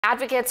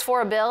Advocates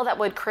for a bill that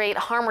would create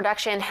harm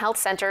reduction health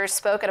centers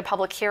spoke at a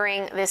public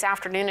hearing this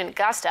afternoon in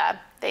Augusta.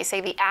 They say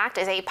the act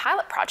is a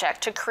pilot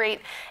project to create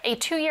a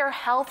 2-year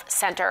health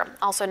center,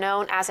 also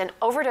known as an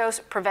overdose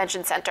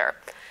prevention center.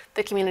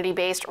 The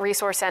community-based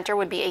resource center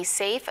would be a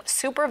safe,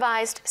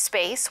 supervised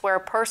space where a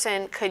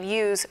person could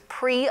use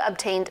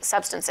pre-obtained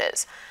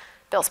substances.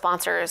 Bill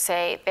sponsors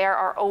say there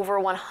are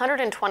over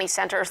 120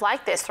 centers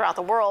like this throughout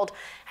the world,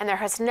 and there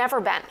has never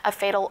been a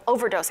fatal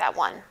overdose at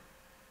one.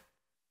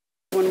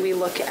 When we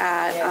look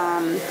at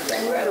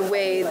the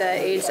way the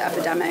AIDS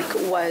epidemic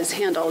was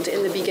handled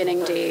in the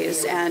beginning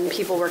days, and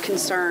people were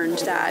concerned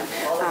that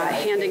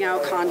handing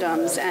out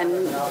condoms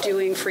and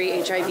doing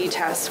free HIV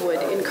tests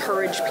would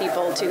encourage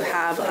people to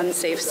have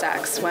unsafe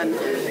sex, when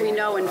we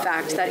know, in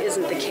fact, that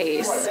isn't the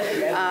case.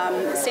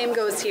 Same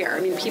goes here. I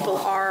mean, people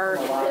are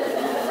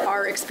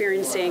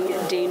experiencing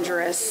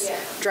dangerous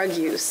drug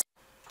use.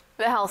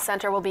 The health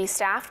center will be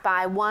staffed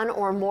by one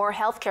or more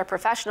healthcare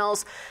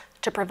professionals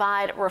to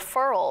provide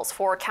referrals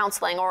for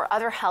counseling or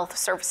other health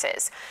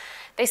services.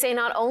 They say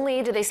not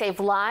only do they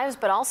save lives,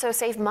 but also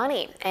save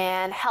money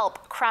and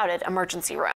help crowded emergency rooms.